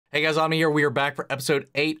Hey guys, I'm here. We are back for episode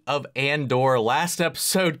 8 of Andor. Last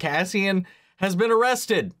episode, Cassian has been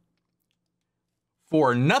arrested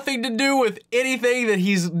for nothing to do with anything that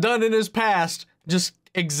he's done in his past, just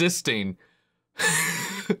existing.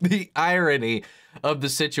 The irony of the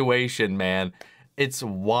situation, man. It's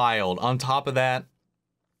wild. On top of that,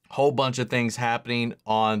 whole bunch of things happening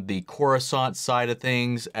on the Coruscant side of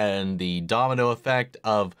things and the domino effect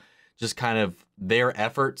of just kind of their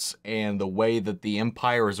efforts and the way that the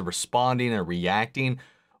Empire is responding and reacting.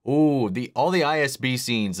 Ooh, all the ISB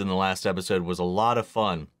scenes in the last episode was a lot of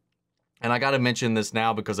fun. And I got to mention this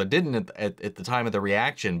now because I didn't at the time of the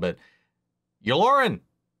reaction, but Yularen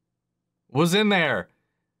was in there.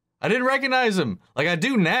 I didn't recognize him. Like, I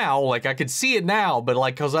do now. Like, I could see it now, but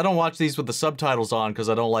like, because I don't watch these with the subtitles on because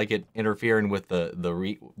I don't like it interfering with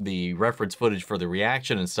the reference footage for the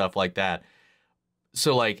reaction and stuff like that.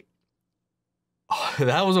 So, like,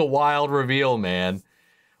 that was a wild reveal, man.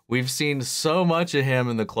 We've seen so much of him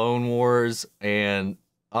in the Clone Wars, and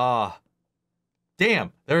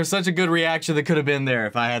damn, there was such a good reaction that could have been there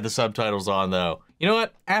if I had the subtitles on, though. You know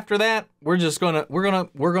what? After that, we're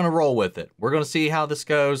gonna roll with it. We're gonna see how this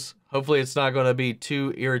goes. Hopefully, it's not gonna be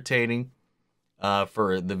too irritating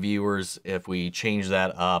for the viewers if we change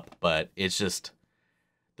that up. But it's just,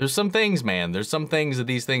 there's some things, man. There's some things that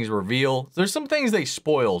these things reveal. There's some things they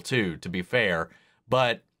spoil too, to be fair.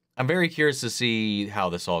 But I'm very curious to see how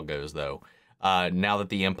this all goes, though. Now that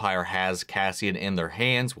the Empire has Cassian in their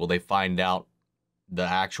hands, will they find out the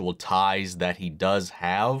actual ties that he does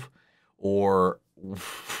have? Or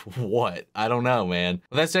what? I don't know, man.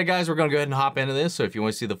 With that said, guys, we're going to go ahead and hop into this. So if you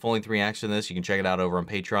want to see the full-length reaction to this, you can check it out over on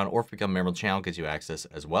Patreon, or if you become a member of the channel, it gives you access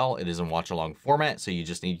as well. It is in watch-along format, so you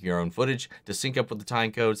just need your own footage to sync up with the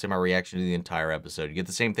time code, so my reaction to the entire episode. You get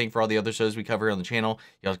the same thing for all the other shows we cover here on the channel.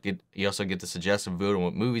 You also get to suggest and vote on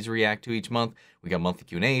what movies we react to each month. We got monthly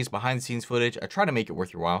Q&As, behind-the-scenes footage. I try to make it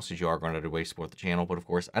worth your while, since you are going out of your way to support the channel, but of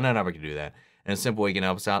course, I know nobody can do that. And a simple way you can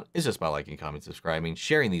help us out is just by liking, commenting, subscribing,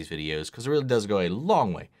 sharing these videos, because it really does go a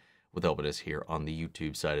long way with helping us here on the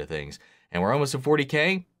YouTube side of things. And we're almost at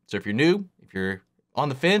 40K, so if you're new, if you're on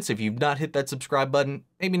the fence, if you've not hit that subscribe button,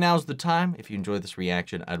 maybe now's the time. If you enjoy this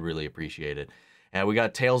reaction, I'd really appreciate it. And we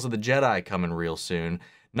got Tales of the Jedi coming real soon.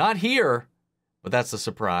 Not here, but that's a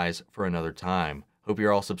surprise for another time. Hope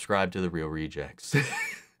you're all subscribed to The Real Rejects.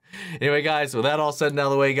 Anyway, guys, with that all said and out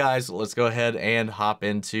of the way, guys, let's go ahead and hop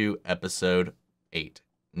into episode 8.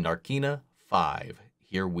 Narkina 5.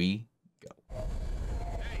 Here we go.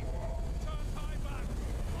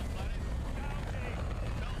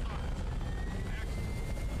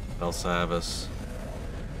 Bell Savis.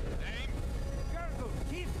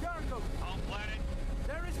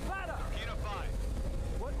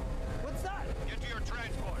 What's that? Get to your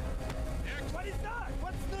transport. Next. What is that?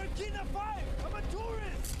 What's Narkina 5? I'm a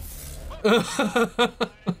tourist.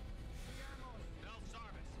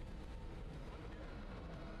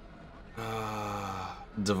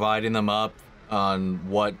 Dividing them up on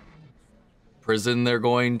what prison they're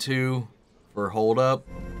going to for holdup.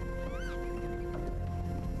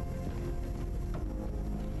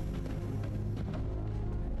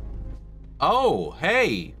 Oh,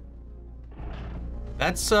 hey.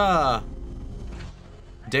 That's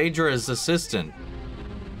Daedra's assistant.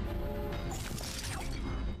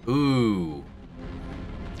 Ooh.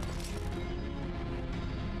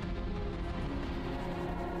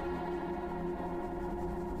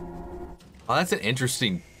 Oh, that's an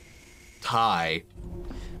interesting tie.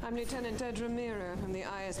 I'm Lieutenant Adria Arjona. I'm the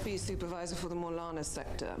ISB supervisor for the Morlana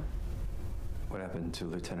sector. What happened to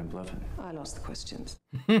Lieutenant Blevin? I lost the questions.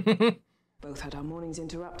 Both had our mornings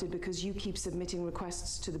interrupted because you keep submitting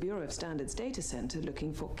requests to the Bureau of Standards Data Center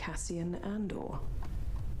looking for Cassian Andor.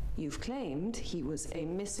 You've claimed he was a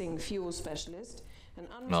missing fuel specialist, an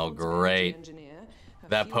unresponsible engineer.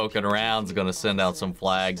 That poking around's gonna send out some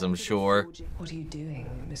flags, I'm sure. What are you doing,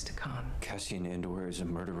 Mr. Khan? Cassian Andor is a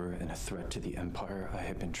murderer and a threat to the Empire. I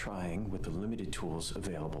have been trying with the limited tools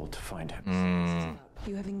available to find him.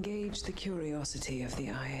 You have engaged the curiosity of the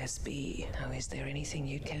ISB. Now, is there anything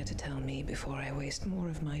you'd care to tell me before I waste more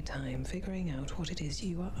of my time figuring out what it is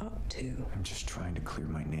you are up to? I'm just trying to clear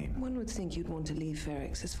my name. One would think you'd want to leave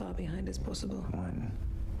Ferrix as far behind as possible. One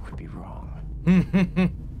would be wrong.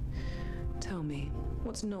 Tell me,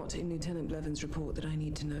 what's not in Lieutenant Blevin's report that I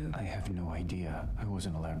need to know? I have no idea. I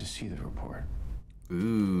wasn't allowed to see the report.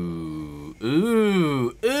 Ooh,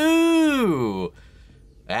 ooh, ooh.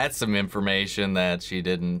 That's some information that she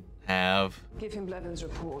didn't have. Give him Blevin's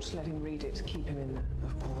report, let him read it, keep him in there.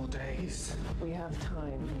 Of all days. We have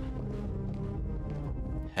time.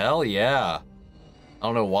 Hell yeah. I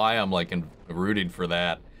don't know why I'm like rooting for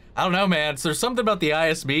that. I don't know, man. So there's something about the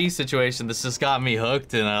ISB situation that's just got me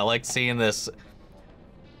hooked, and I like seeing this,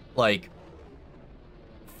 like,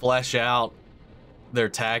 flesh out their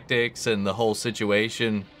tactics and the whole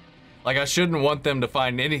situation. Like, I shouldn't want them to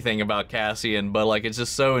find anything about Cassian, but, like, it's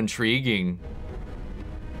just so intriguing.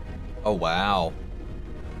 Oh, wow.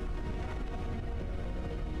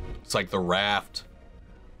 It's like the raft.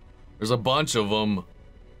 There's a bunch of them.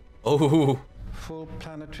 Oh. Full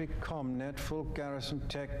planetary comnet, full garrison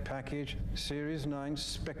tech package, Series 9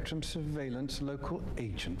 spectrum surveillance, local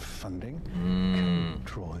agent funding.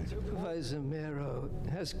 Droid. Supervisor Mero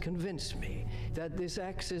has convinced me that this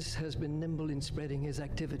Axis has been nimble in spreading his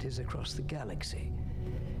activities across the galaxy.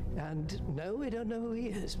 And no, we don't know who he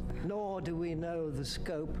is, nor do we know the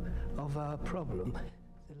scope of our problem.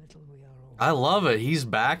 The little we are all... I love it. He's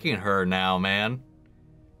backing her now, man.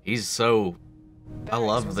 He's so... I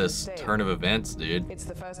love this turn of events, dude. It's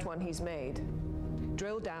the first one he's made.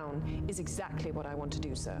 Drill down is exactly what I want to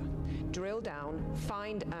do, sir. Drill down,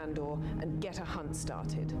 find Andor, and get a hunt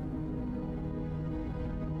started.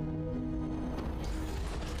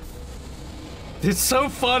 It's so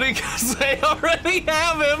funny because they already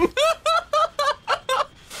have him.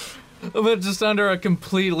 But just under a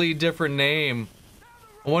completely different name.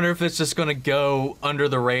 I wonder if it's just gonna go under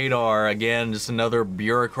the radar again, just another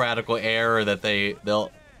bureaucratical error that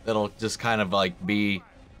that'll just kind of like be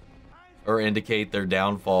or indicate their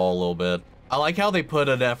downfall a little bit. I like how they put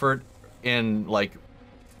an effort in like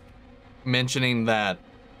mentioning that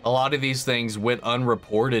a lot of these things went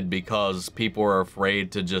unreported because people are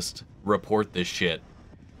afraid to just report this shit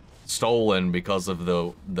stolen because of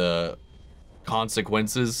the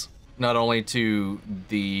consequences. Not only to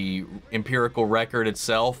the empirical record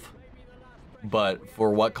itself, but for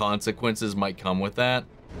what consequences might come with that.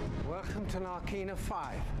 Welcome to Narkina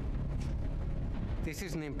 5. This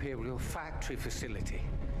is an Imperial factory facility.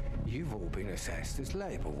 You've all been assessed as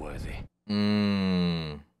labor-worthy.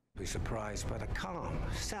 Be surprised by the calm,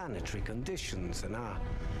 sanitary conditions and our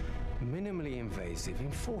minimally invasive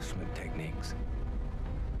enforcement techniques.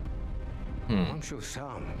 I'm sure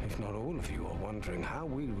some, if not all of you, are wondering how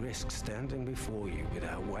we risk standing before you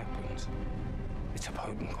without weapons. It's a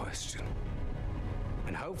potent question.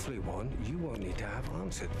 And hopefully one you won't need to have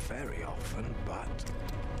answered very often, but...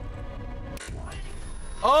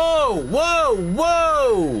 Oh, whoa,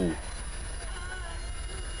 whoa!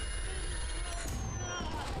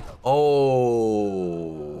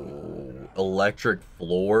 Oh, electric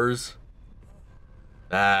floors.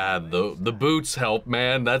 Ah, the boots help,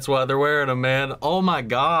 man. That's why they're wearing them, man. Oh my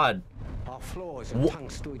God. Our floors are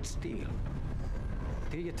tungstoid steel.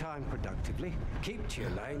 Do your time productively, keep to your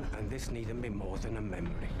lane, and this needn't be more than a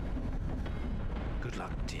memory. Good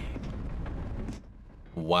luck to you.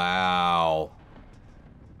 Wow.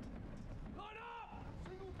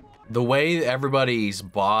 The way everybody's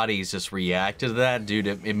bodies just reacted to that, dude,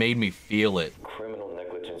 it made me feel it. Criminal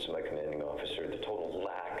negligence of my commanding officer, the total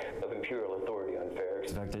lack of Imperial authority unfair.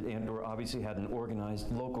 The fact that Andor obviously had an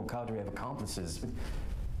organized local cadre of accomplices.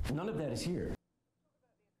 None of that is here.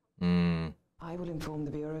 I will inform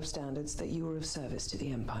the Bureau of Standards that you were of service to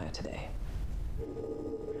the Empire today.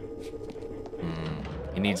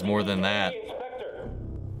 He needs more than that.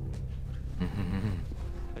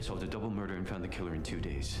 I solved a double murder and found the killer in 2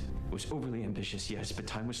 days. It was overly ambitious, yes, but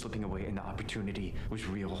time was slipping away and the opportunity was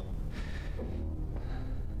real.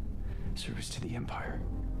 Service to the Empire.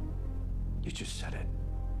 You just said it.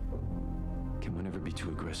 Can one ever be too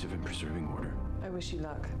aggressive in preserving order? I wish you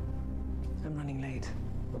luck. I'm running late.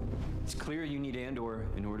 It's clear you need Andor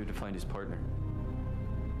in order to find his partner.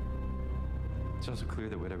 It's also clear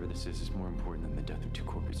that whatever this is more important than the death of 2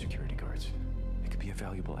 corporate security guards. It could be a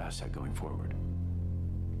valuable asset going forward.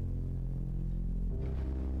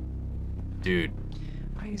 Dude,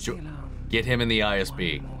 Praise the alarm. get him in the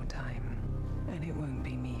ISB. One more time, and it won't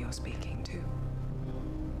be me you're speaking to.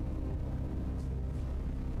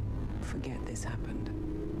 Forget this happened.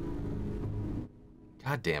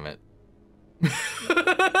 God damn it.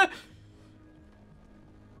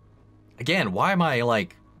 Again, why am I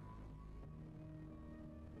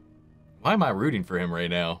rooting for him right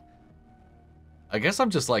now? I guess I'm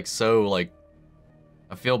just like so like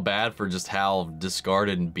I feel bad for just how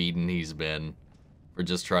discarded and beaten he's been for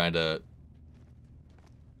just trying to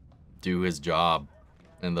do his job,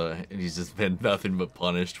 and he's just been nothing but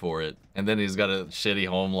punished for it. And then he's got a shitty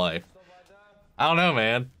home life. I don't know,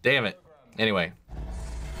 man. Damn it. Anyway.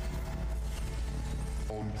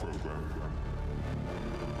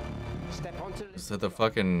 Is that the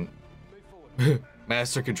fucking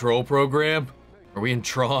Master Control program? Are we in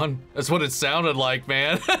Tron? That's what it sounded like,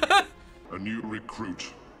 man. A new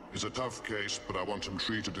recruit It's a tough case, but I want him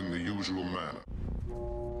treated in the usual manner.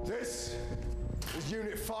 This is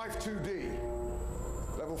Unit 52D.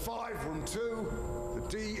 Level 5, Room 2. The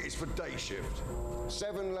D is for day shift.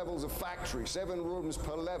 7 levels of factory, 7 rooms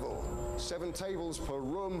per level, 7 tables per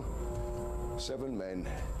room, 7 men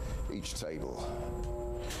each table.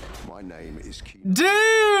 My name is Keith. Dude,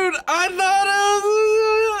 I thought it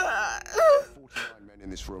was... 49 men in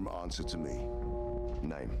this room answer to me.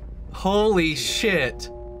 Name. Holy shit.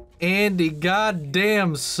 Andy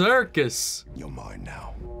goddamn Serkis. You're mine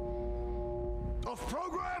now. Off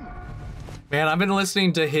program! Man, I've been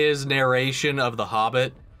listening to his narration of The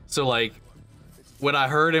Hobbit, so like, when I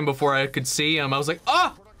heard him before I could see him, I was like,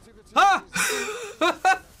 ah! Ah!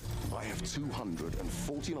 I have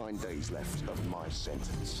 249 days left of my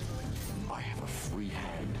sentence. I have a free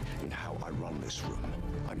hand in how I run this room.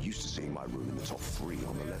 I'm used to seeing my room in the top 3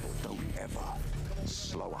 on the level. Don't ever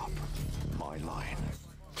slow up my line.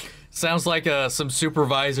 Sounds like some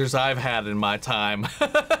supervisors I've had in my time.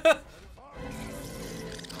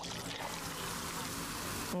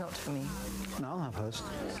 Not for me. No, I'll have hers.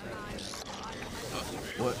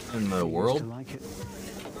 What in the world? Like it.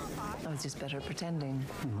 I was just better at pretending.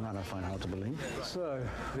 That I find hard to believe. So,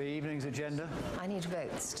 the evening's agenda? I need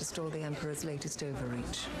votes to stall the Emperor's latest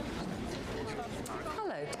overreach.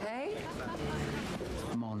 Hello, Tay.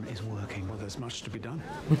 Mon is working. Well, there's much to be done.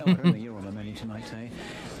 Oh, I don't think you're on the menu tonight, eh?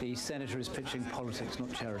 The Senator is pitching politics,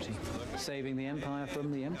 not charity. Saving the Empire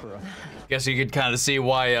from the Emperor. Guess you could kind of see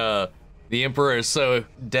why the Emperor is so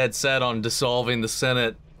dead set on dissolving the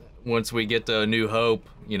Senate once we get to A New Hope.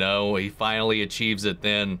 You know, he finally achieves it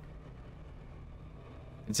then.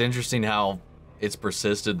 It's interesting how it's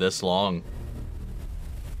persisted this long.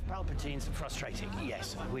 Palpatine's frustrating,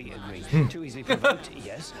 yes, we agree. Too easily provoked,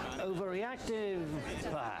 yes. Overreactive,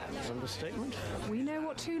 perhaps. Understatement? We know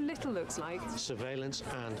what too little looks like. Surveillance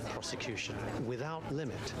and prosecution, without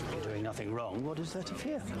limit. You're doing nothing wrong, what is there to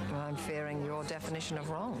fear? Well, I'm fearing your definition of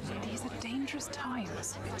wrong. These are dangerous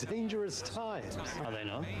times. Dangerous times. Are they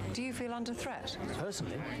not? Do you feel under threat?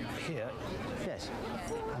 Personally, here, yes.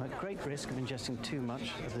 I'm at great risk of ingesting too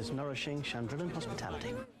much of this nourishing Chandrilan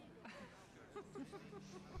hospitality.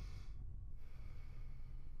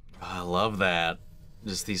 I love that.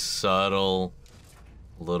 Just these subtle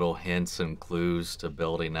little hints and clues to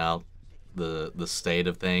building out the state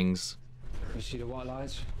of things. You see the white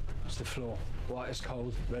lights? It's the floor. White is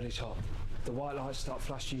cold, red is hot. The white lights start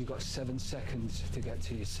flashing, you've got 7 seconds to get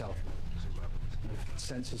to your cell.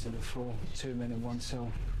 Sensors in the floor, 2 men in 1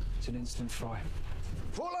 cell. It's an instant fry.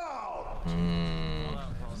 Full out!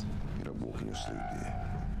 You don't walk in your sleep, do you?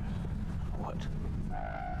 What?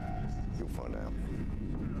 You'll find out.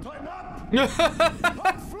 Tighten up!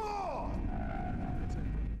 Top floor!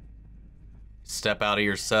 Step out of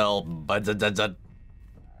your cell.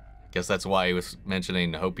 Guess that's why he was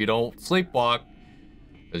mentioning, hope you don't sleepwalk.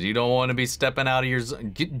 Because you don't want to be stepping out of your...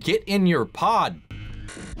 Get in your pod.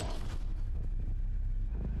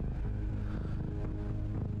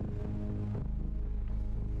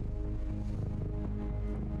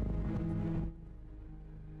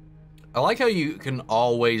 I like how you can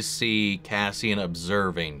always see Cassian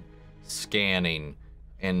observing, scanning,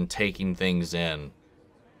 and taking things in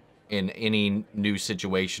any new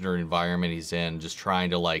situation or environment he's in, just trying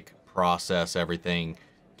to like process everything,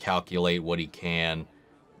 calculate what he can,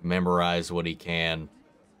 memorize what he can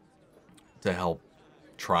to help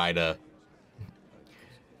try to,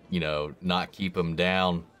 you know, not keep him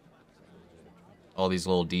down. All these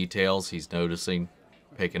little details he's noticing,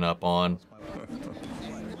 picking up on.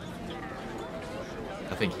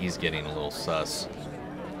 I think he's getting a little sus.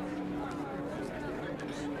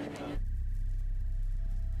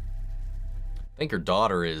 I think her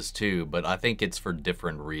daughter is too, but I think it's for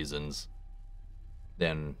different reasons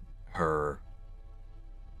than her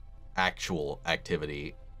actual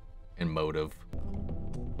activity and motive.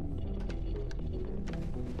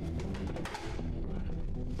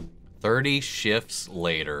 "30 shifts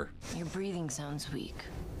later." Your breathing sounds weak.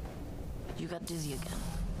 You got dizzy again.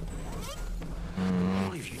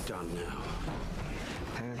 What have you done now?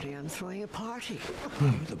 Apparently I'm throwing a party.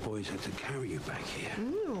 The boys had to carry you back here.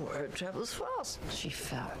 Word travels fast. She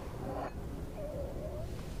fell.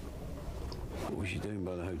 What was she doing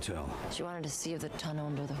by the hotel? She wanted to see if the tunnel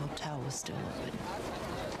under the hotel was still open.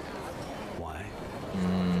 Why?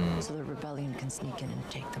 So the rebellion can sneak in and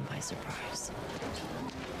take them by surprise.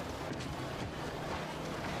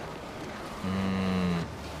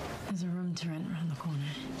 There's a room to rent around the corner.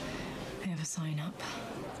 I have a sign up.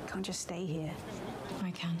 Can't just stay here.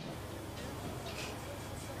 I can.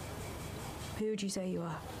 Who would you say you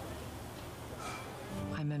are?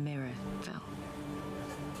 I'm a mirror, Val.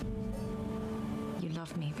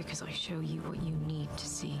 love me because I show you what you need to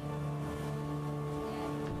see.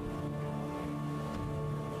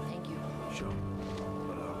 Thank you. Sure.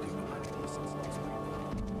 But I'll keep an eye on this.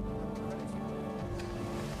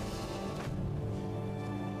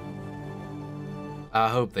 I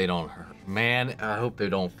hope they don't hurt. Man, I hope they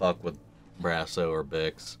don't fuck with Brasso or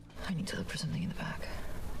Bix. I need to look for something in the back.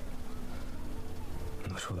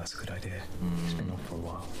 I'm not sure that's a good idea. He's been off for a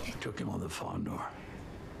while. I took him on the farm door.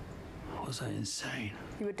 Was I insane?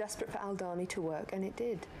 You were desperate for Aldani to work, and it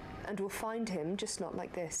did. And we'll find him, just not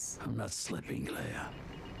like this. I'm not slipping, Leia.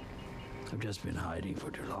 I've just been hiding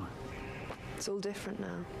for too long. It's all different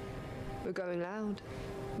now. We're going loud.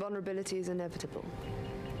 Vulnerability is inevitable.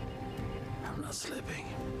 I'm not slipping.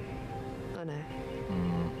 I know.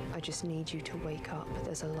 I just need you to wake up.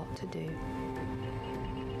 There's a lot to do.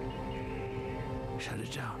 Shut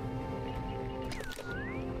it down.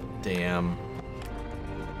 Damn.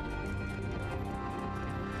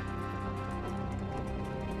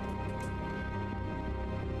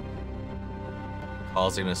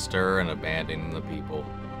 Causing a stir and abandoning the people.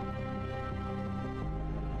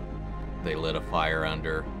 They lit a fire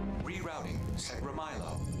under. Rerouting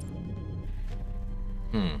Segramilo.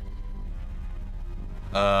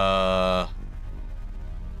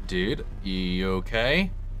 Dude, you okay?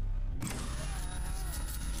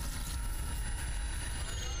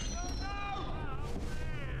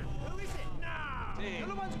 Who is it? Nah! The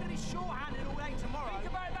other one's gonna be short-handed all day tomorrow. Think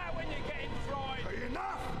about that when you're getting fried. Hey,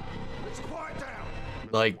 enough! Let's quiet down.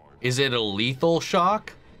 Like, is it a lethal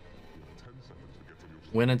shock?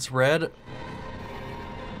 When it's red?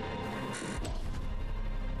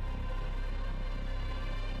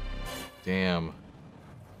 Damn.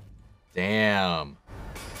 Damn.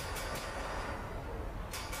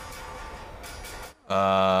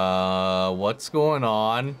 What's going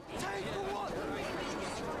on?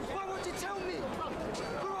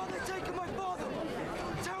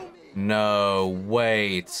 No,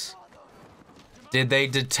 wait. Did they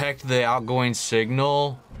detect the outgoing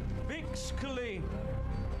signal? Vix Colleen.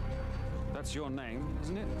 That's your name,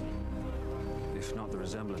 isn't it? If not, the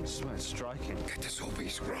resemblance, well, it's striking. Get us all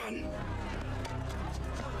these run.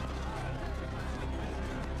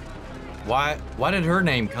 Why did her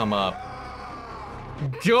name come up?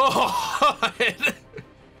 God!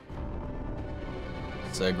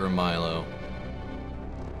 Segramilo.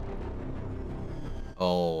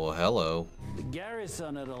 Oh, hello. The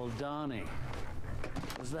garrison at Aldani.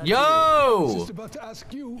 Was that Yo! I was just about to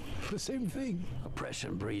ask you the same thing.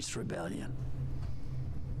 Oppression breeds rebellion.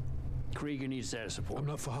 Krieger needs air support. I'm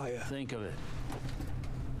not for hire. Think of it.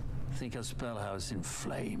 Think of Spellhouse in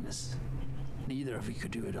flames. Neither of you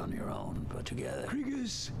could do it on your own, but together.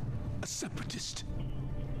 Krieger's a separatist.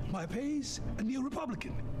 My pay's a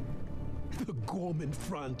neo-Republican. The Gorman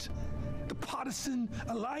Front. The Partisan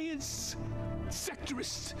Alliance.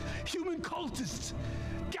 Sectorist. Human cultist.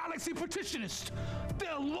 Galaxy partitionist.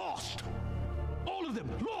 They're lost. All of them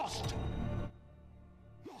lost.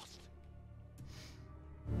 Lost.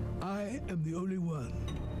 I am the only one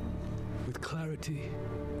with clarity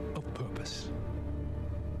of purpose.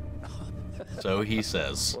 So he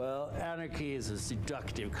says. Well, anarchy is a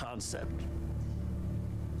seductive concept.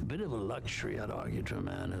 A bit of a luxury, I'd argue, to a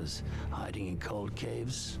man who's hiding in cold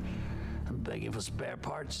caves and begging for spare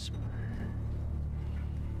parts.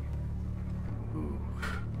 Ooh.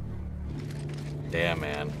 Damn,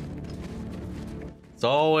 man. It's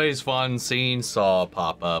always fun seeing Saw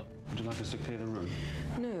pop up. Would you like us to clear the room?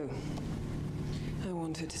 No. I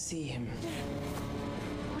wanted to see him.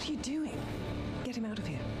 What are you doing? Get him out of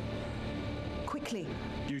here. Quickly.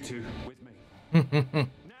 You two, with me.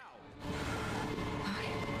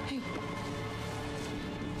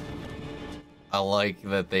 I like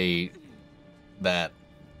that that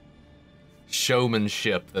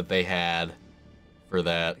showmanship that they had for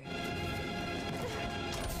that.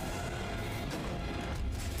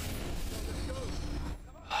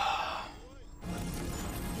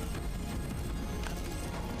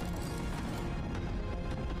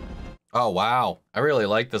 Oh wow, I really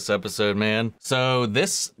like this episode, man. So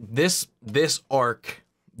this arc,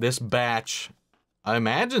 this batch, I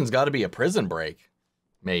imagine's got to be a prison break.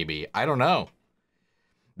 Maybe, I don't know.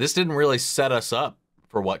 This didn't really set us up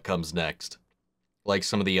for what comes next, like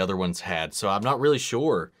some of the other ones had. So I'm not really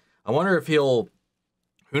sure. I wonder if he'll,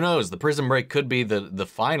 who knows, the prison break could be the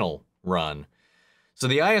final run. So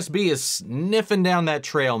the ISB is sniffing down that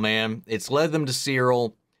trail, man. It's led them to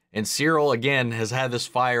Cyril. And Cyril, again, has had this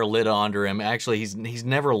fire lit under him. Actually, he's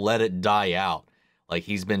never let it die out. Like,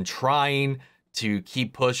 he's been trying to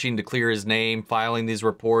keep pushing to clear his name, filing these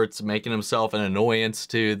reports, making himself an annoyance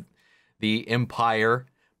to the Empire.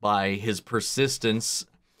 by his persistence.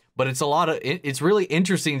 But it's it's really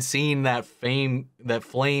interesting seeing that flame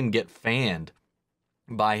get fanned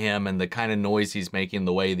by him and the kind of noise he's making,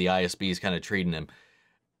 the way the ISB is kind of treating him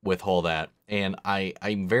with all that. And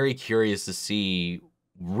I'm very curious to see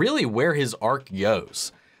really where his arc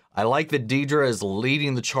goes. I like that Deidre is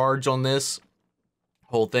leading the charge on this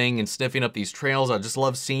whole thing and sniffing up these trails. I just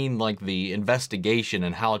love seeing like the investigation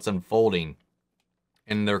and how it's unfolding.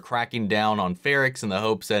 And they're cracking down on Ferrix in the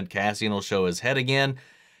hopes that Cassian will show his head again.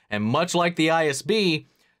 And much like the ISB,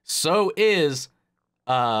 so is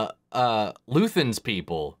Luthen's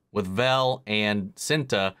people with Vel and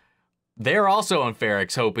Cinta. They're also on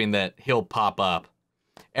Ferrix, hoping that he'll pop up.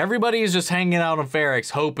 Everybody is just hanging out on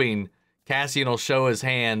Ferrix, hoping Cassian will show his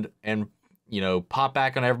hand and, you know, pop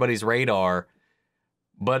back on everybody's radar.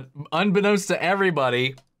 But unbeknownst to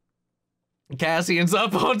everybody, Cassian's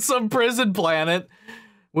up on some prison planet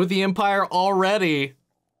with the Empire already.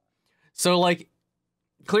 So, like,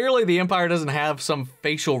 clearly the Empire doesn't have some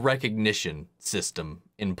facial recognition system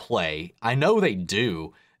in play. I know they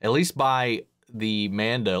do. At least by the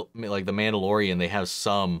Mandalorian, they have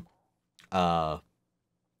some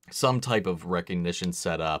type of recognition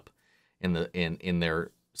set up in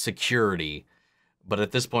their security. But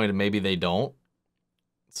at this point, maybe they don't.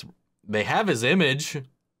 They have his image.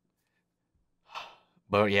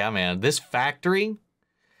 But yeah, man, this factory,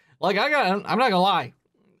 like, I'm not gonna lie.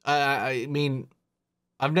 I mean,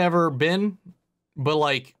 I've never been, but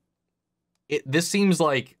like, this seems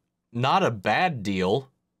like not a bad deal.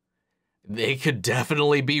 They could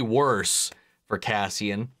definitely be worse for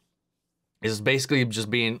Cassian. It's basically just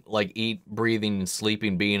being like eat, breathing, and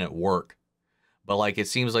sleeping, being at work. But like, it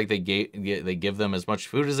seems like they give them as much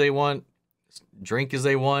food as they want, drink as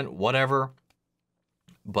they want, whatever.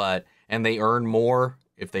 And they earn more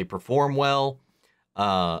if they perform well.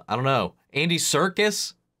 I don't know. Andy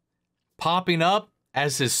Serkis popping up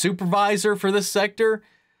as his supervisor for this sector.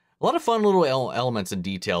 A lot of fun little elements and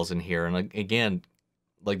details in here. And again,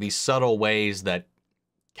 like these subtle ways that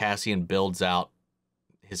Cassian builds out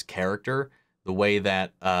his character. The way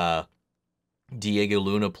that Diego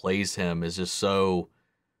Luna plays him is just so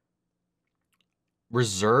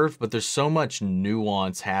reserved, but there's so much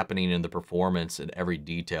nuance happening in the performance and every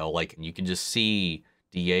detail. Like, you can just see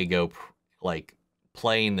Diego like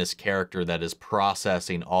playing this character that is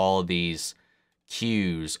processing all of these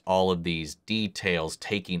cues, all of these details,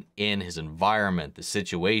 taking in his environment, the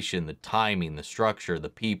situation, the timing, the structure, the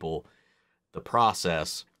people, the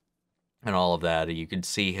process, and all of that. You can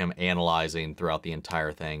see him analyzing throughout the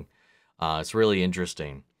entire thing. It's really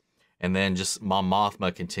interesting. And then just Mon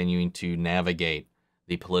Mothma continuing to navigate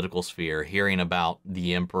the political sphere, hearing about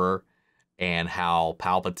the Emperor and how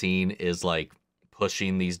Palpatine is like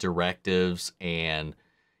pushing these directives, and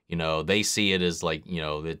you know, they see it as like, you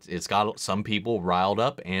know, it's got some people riled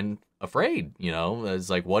up and afraid, you know. It's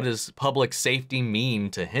like, what does public safety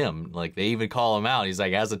mean to him? Like, they even call him out. He's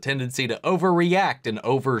like, has a tendency to overreact and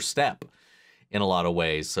overstep in a lot of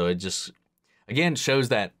ways. So it just, again, shows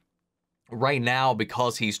that right now,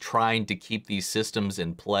 because he's trying to keep these systems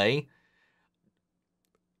in play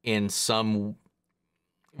in some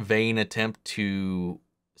vain attempt to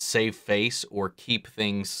save face or keep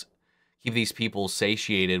these people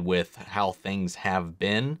satiated with how things have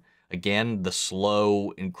been. Again, the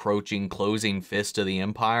slow, encroaching, closing fist of the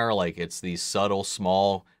Empire. Like, it's these subtle,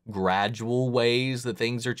 small, gradual ways that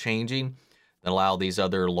things are changing that allow these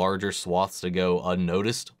other larger swaths to go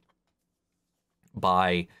unnoticed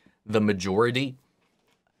by the majority.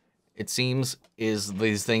 It seems is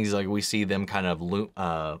these things, like we see them kind of,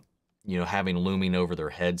 you know, having looming over their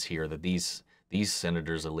heads here, that these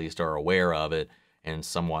senators at least are aware of it and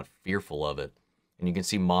somewhat fearful of it. And you can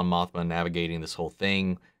see Mon Mothma navigating this whole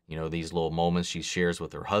thing, you know, these little moments she shares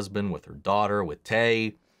with her husband, with her daughter, with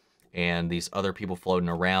Tay, and these other people floating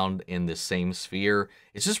around in this same sphere.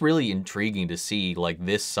 It's just really intriguing to see, like,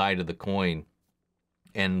 this side of the coin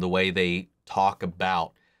and the way they talk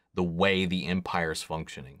about the way the Empire's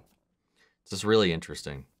functioning. It's just really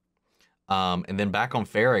interesting. And then back on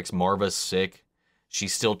Ferrix, Marva's sick.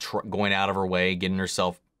 She's still going out of her way, getting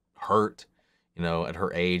herself hurt, you know, at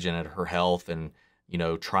her age and at her health, and, you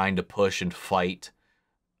know, trying to push and fight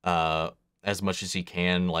as much as she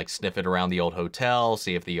can, like sniff it around the old hotel,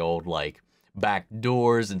 see if the old, like, back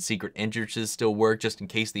doors and secret entrances still work, just in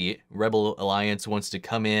case the Rebel Alliance wants to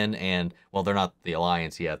come in and, well, they're not the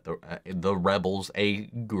Alliance yet. The Rebels, a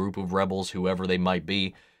group of rebels, whoever they might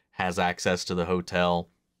be, has access to the hotel.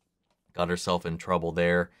 Got herself in trouble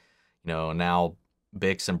there. You know, now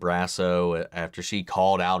Bix and Brasso, after she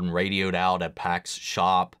called out and radioed out at Pax's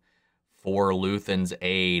shop for Luthen's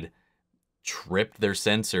aid, tripped their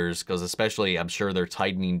sensors, because especially I'm sure they're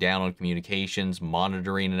tightening down on communications,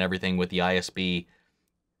 monitoring and everything with the ISB,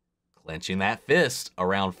 clenching that fist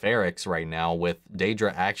around Ferrix right now, with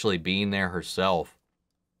Daedra actually being there herself.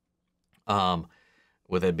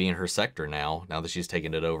 With it being her sector now that she's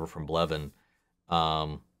taken it over from Blevin.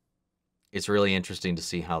 It's really interesting to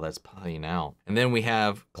see how that's playing out. And then we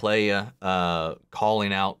have Clea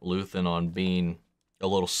calling out Luthen on being a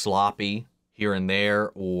little sloppy here and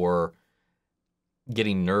there, or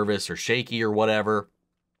getting nervous or shaky or whatever.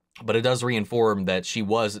 But it does reinform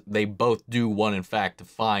that they both do want, in fact, to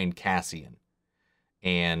find Cassian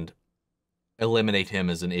and eliminate him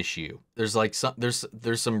as an issue. There's like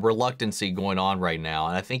there's some reluctancy going on right now,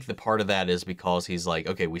 and I think the part of that is because he's like,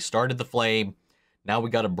 okay, we started the flame, now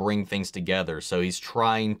we got to bring things together. So he's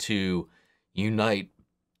trying to unite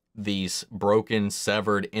these broken,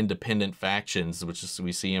 severed, independent factions, which is,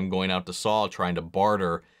 we see him going out to Saw, trying to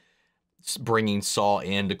barter, bringing Saw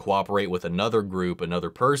in to cooperate with another group,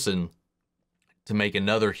 another person, to make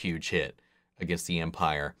another huge hit against the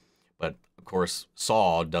Empire. But of course,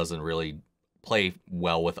 Saw doesn't really play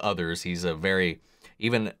well with others. He's a very,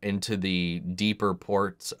 even into the deeper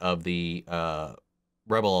ports of the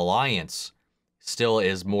Rebel Alliance, still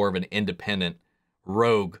is more of an independent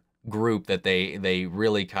rogue group that they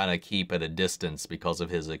really kind of keep at a distance because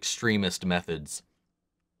of his extremist methods.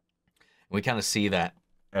 We kind of see that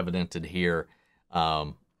evidented here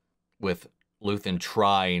with Luthen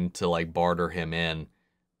trying to like barter him in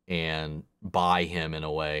and buy him in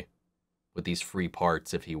a way with these free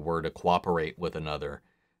parts if he were to cooperate with another.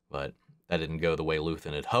 But that didn't go the way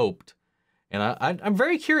Luthen had hoped. And I'm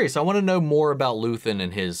very curious. I want to know more about Luthen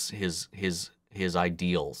and his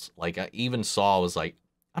ideals. Like, even Saw was like,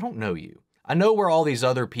 I don't know you. I know where all these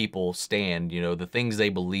other people stand, you know, the things they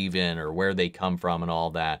believe in or where they come from and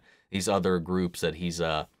all that. These other groups that he's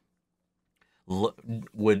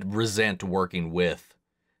would resent working with,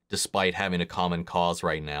 despite having a common cause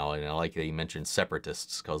right now. And I like that he mentioned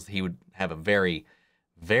separatists, because he would have a very,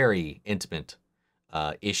 very intimate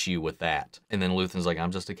issue with that. And then Luthen's like,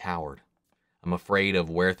 I'm just a coward. I'm afraid of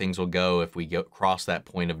where things will go if we cross that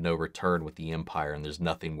point of no return with the Empire, and there's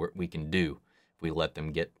nothing we can do if we let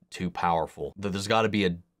them get too powerful. There's got to be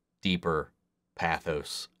a deeper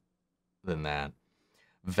pathos than that.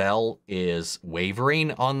 Vel is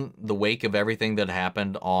wavering on the wake of everything that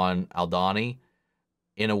happened on Aldhani,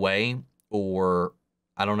 in a way, or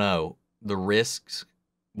I don't know, the risks,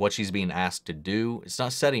 what she's being asked to do, it's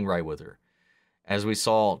not setting right with her. As we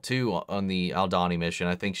saw too on the Aldhani mission,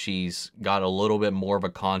 I think she's got a little bit more of a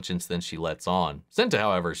conscience than she lets on. Cinta,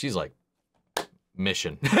 however, she's like,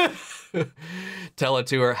 mission. Tell it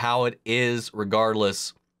to her how it is,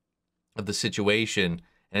 regardless of the situation.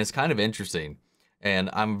 And it's kind of interesting. And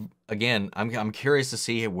I'm curious to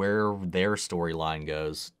see where their storyline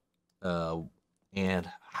goes, and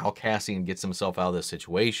how Cassian gets himself out of this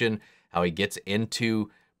situation, how he gets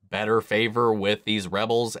into better favor with these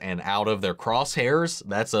rebels and out of their crosshairs.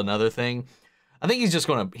 That's another thing. I think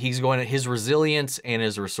his resilience and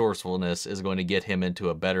his resourcefulness is going to get him into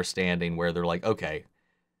a better standing where they're like, okay,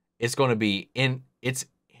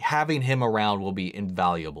 having him around will be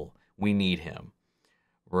invaluable. We need him.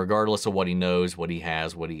 Regardless of what he knows, what he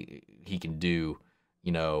has, what he can do,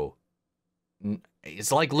 you know,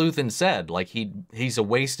 it's like Luthen said, like he's a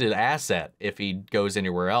wasted asset if he goes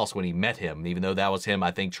anywhere else when he met him, even though that was him,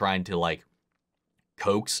 I think, trying to like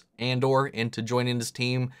coax Andor into joining his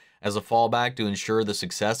team as a fallback to ensure the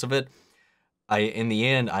success of it. In the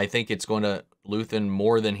end, I think Luthen,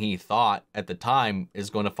 more than he thought at the time,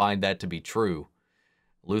 is going to find that to be true.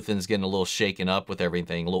 Luthen's getting a little shaken up with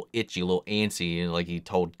everything, a little itchy, a little antsy, and like he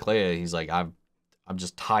told Clea, he's like, I'm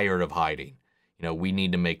just tired of hiding. You know, we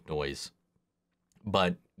need to make noise.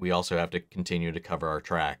 But we also have to continue to cover our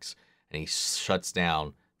tracks. And he shuts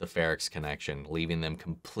down the Ferrix connection, leaving them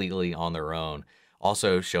completely on their own.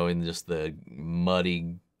 Also showing just the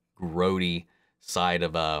muddy, grody side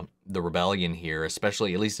of the rebellion here,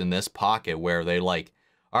 especially at least in this pocket where they like,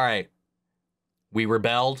 all right, we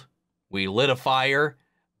rebelled, we lit a fire,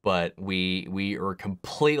 but we are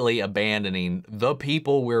completely abandoning the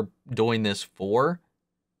people we're doing this for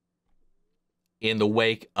in the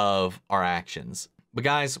wake of our actions. But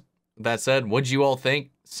guys, that said, what'd you all think?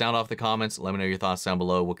 Sound off the comments. Let me know your thoughts down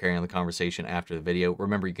below. We'll carry on the conversation after the video.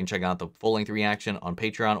 Remember, you can check out the full-length reaction on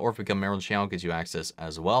Patreon, or if you become a member of the channel, it gives you access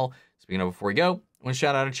as well. Speaking of, before we go, I want to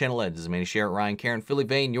shout out our channel heads. This is Manny Sherritt, Ryan, Karen, Philly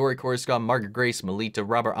Vane, Yori, Corey Scott, Margaret Grace, Melita,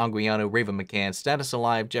 Robert Anguiano, Raven McCann, Status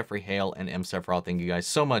Alive, Jeffrey Hale, and M. Sephiroth. Thank you guys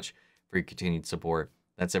so much for your continued support.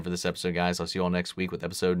 That's it for this episode, guys. I'll see you all next week with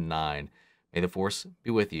episode 9. May the Force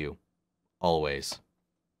be with you always.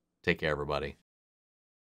 Take care, everybody.